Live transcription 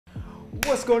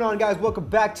What's going on, guys? Welcome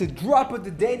back to Drop of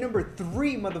the Day number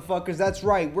 3, motherfuckers. That's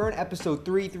right, we're on episode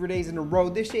 3 days in a row.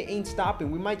 This shit ain't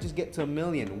stopping. We might just get to 1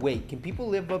 million. Wait, can people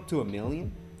live up to 1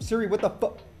 million? Siri, what the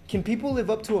fuck? Can people live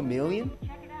up to 1 million?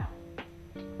 Check it out.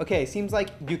 Okay, seems like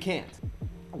you can't.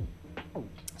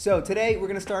 So today we're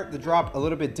gonna start the drop a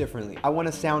little bit differently. I want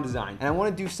a sound design, and I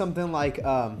want to do something like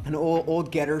an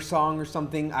old Getter song or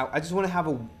something. I just want to have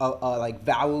a like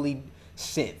vowel-y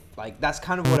synth. Like that's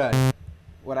kind of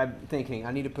what I'm thinking.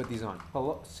 I need to put these on.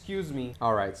 Hello, excuse me.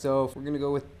 All right, so we're gonna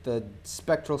go with the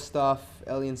spectral stuff,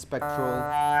 alien spectral.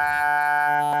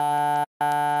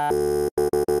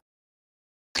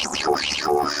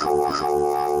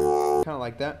 Kind of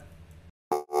like that.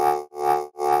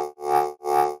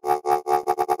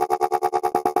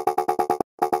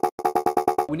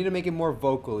 We need to make it more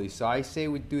vocally, so I say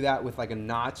we do that with like a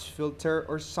notch filter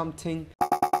or something.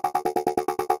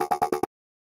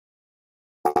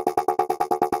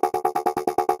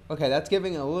 Okay, that's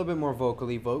giving a little bit more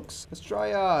vocally, folks. Let's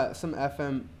try some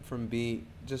FM from B,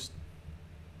 just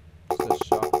a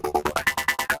shot.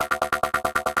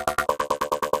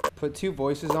 Put 2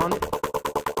 voices on it.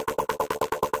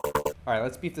 All right,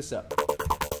 let's beef this up.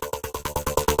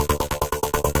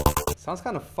 Sounds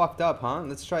kind of fucked up, huh?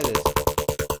 Let's try this.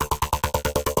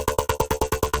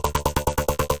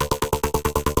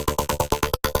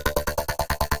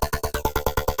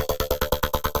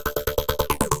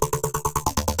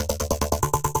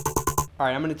 All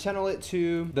right, I'm gonna channel it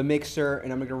to the mixer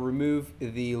and I'm gonna remove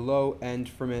the low end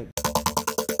from it.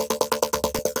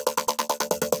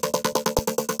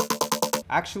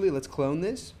 Actually, let's clone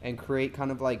this and create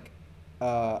kind of like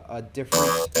a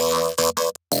different...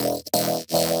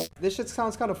 This shit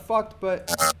sounds kind of fucked,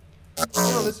 but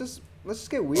no, let's just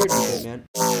get weird with it, man.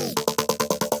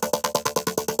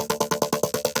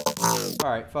 All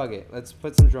right, fuck it. Let's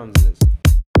put some drums in this.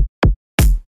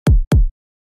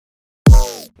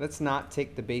 Let's not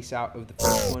take the bass out of the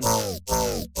first one.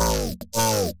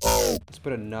 Let's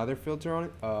put another filter on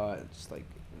it. Just like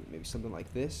maybe something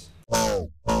like this.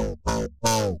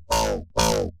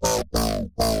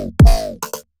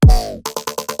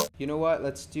 You know what?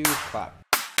 Let's do clap.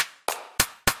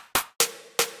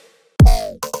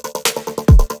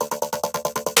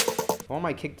 I want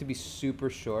my kick to be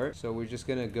super short, so we're just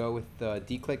gonna go with the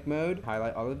declick mode,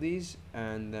 highlight all of these,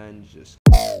 and then just...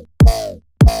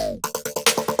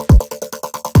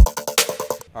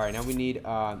 All right, now we need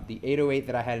the 808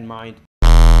 that I had in mind.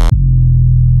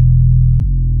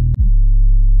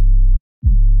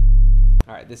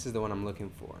 All right, this is the one I'm looking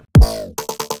for.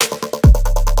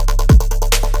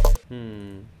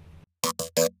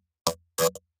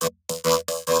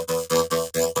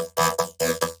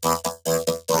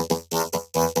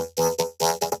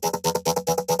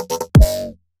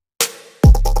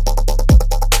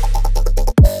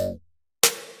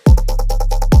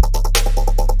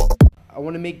 I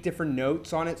want to make different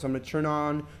notes on it, so I'm going to turn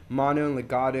on mono and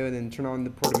legato and then turn on the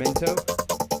portamento.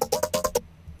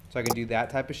 So I can do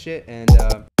that type of shit. And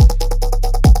all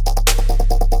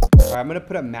right, I'm going to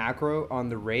put a macro on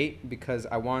the rate because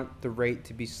I want the rate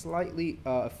to be slightly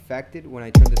affected when I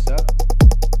turn this up.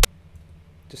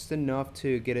 Just enough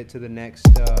to get it to the next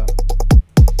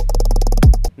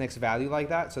value like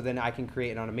that. So then I can create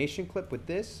an automation clip with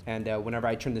this. And whenever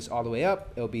I turn this all the way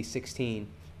up, it'll be 16.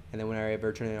 And then whenever I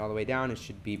ever turn it all the way down, it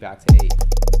should be back to 8.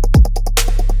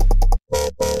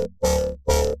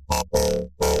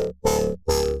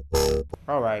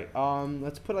 All right,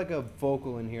 let's put like a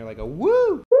vocal in here, like a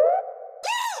woo.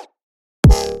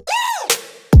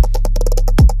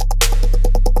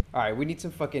 All right, we need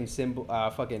some fucking cymbal,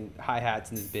 fucking hi-hats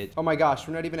in this bitch. Oh my gosh,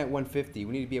 we're not even at 150.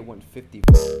 We need to be at 150.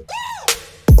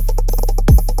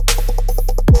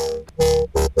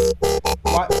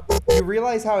 What? You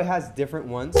realize how it has different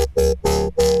ones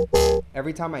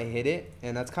every time I hit it,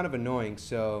 and that's kind of annoying.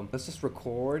 So let's just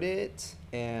record it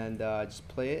and just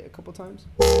play it a couple times.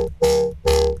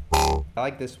 I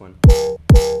like this one.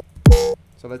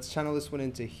 So let's channel this one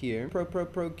into here.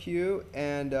 Pro Q,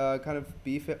 and kind of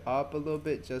beef it up a little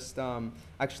bit, just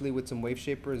actually with some wave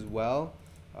shaper as well.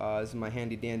 This is my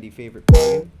handy dandy favorite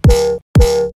plugin.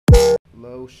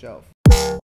 Low shelf.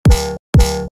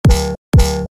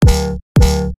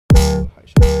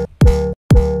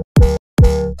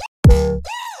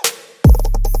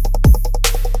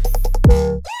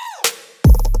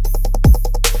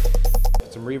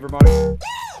 Some reverb on it.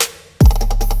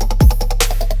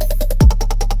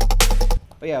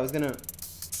 But yeah, I was gonna,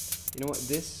 you know what,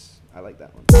 this, I like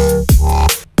that one.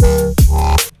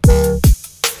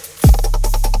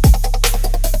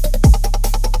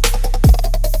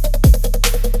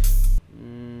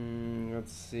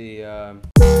 Let's see,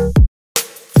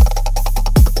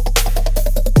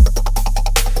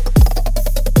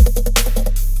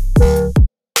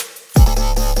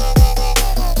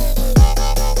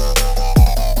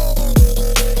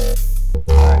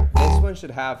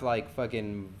 have like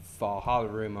fucking Valhalla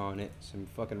room on it. Some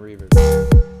fucking reverb.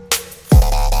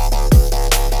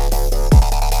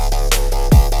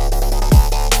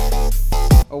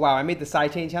 Oh wow, I made the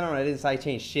sidechain channel and I didn't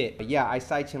sidechain shit. But yeah, I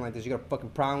sidechain like this. You got a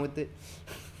fucking problem with it?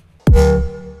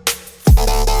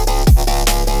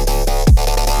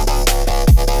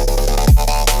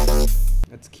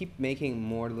 Let's keep making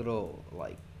more little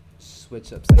like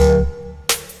switch ups like that.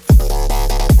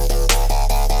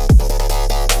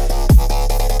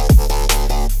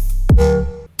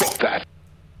 Fuck that.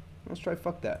 Let's try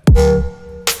fuck that.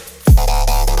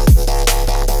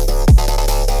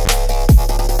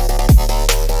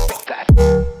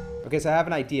 Okay, so I have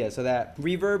an idea. So that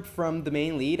reverb from the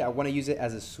main lead, I want to use it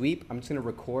as a sweep. I'm just going to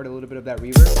record a little bit of that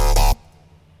reverb.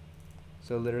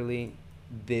 So literally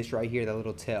this right here, that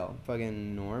little tail.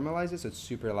 Fucking normalize it so it's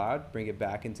super loud. Bring it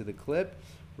back into the clip.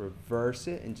 Reverse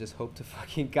it and just hope to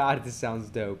fucking God this sounds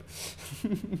dope.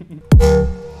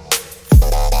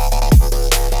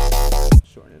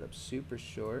 Shorten it up super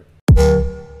short.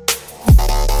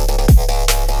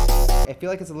 I feel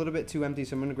like it's a little bit too empty,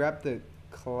 so I'm going to grab the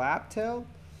clap tail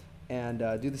and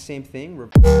do the same thing.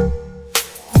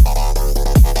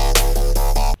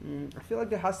 I feel like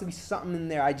there has to be something in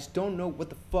there. I just don't know what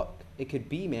the fuck it could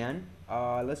be, man.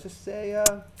 Let's just say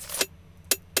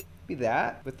be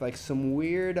that with like some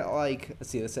weird like, let's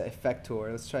see, let's say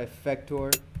effector. Let's try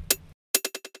effector.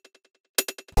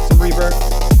 Some reverb.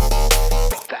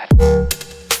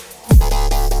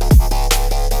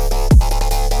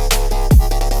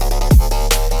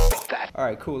 All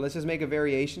right, cool. Let's just make a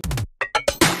variation.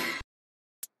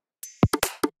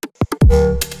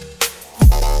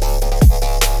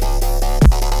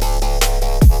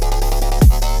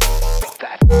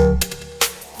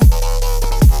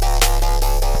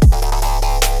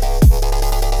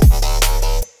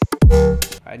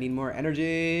 I need more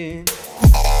energy.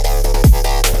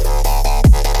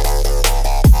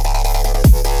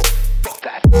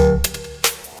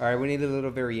 All right, we need a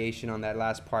little variation on that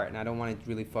last part, and I don't want to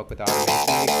really fuck with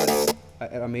the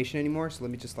automation anymore, so let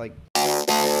me just like...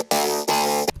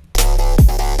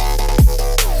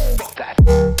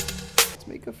 Let's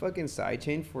make a fucking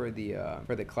sidechain for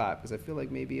the clap, because I feel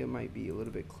like maybe it might be a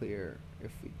little bit clearer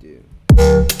if we do.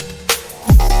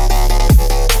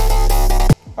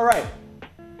 All right.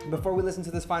 Before we listen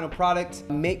to this final product,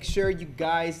 make sure you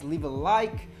guys leave a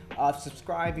like,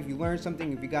 subscribe if you learned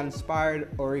something, if you got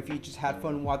inspired, or if you just had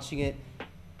fun watching it.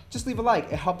 Just leave a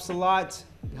like. It helps a lot.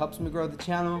 It helps me grow the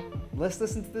channel. Let's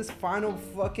listen to this final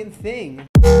fucking thing.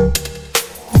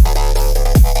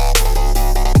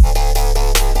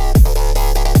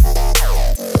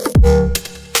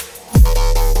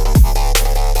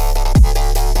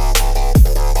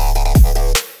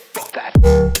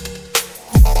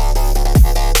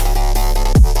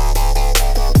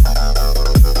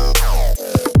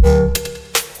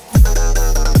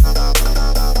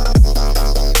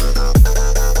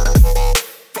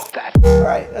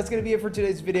 That's gonna be it for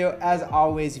today's video. As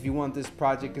always, if you want this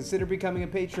project, consider becoming a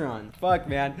Patreon. Fuck,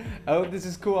 man. I hope this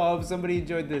is cool. I hope somebody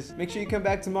enjoyed this. Make sure you come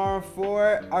back tomorrow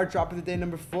for our drop of the day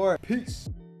number 4. Peace.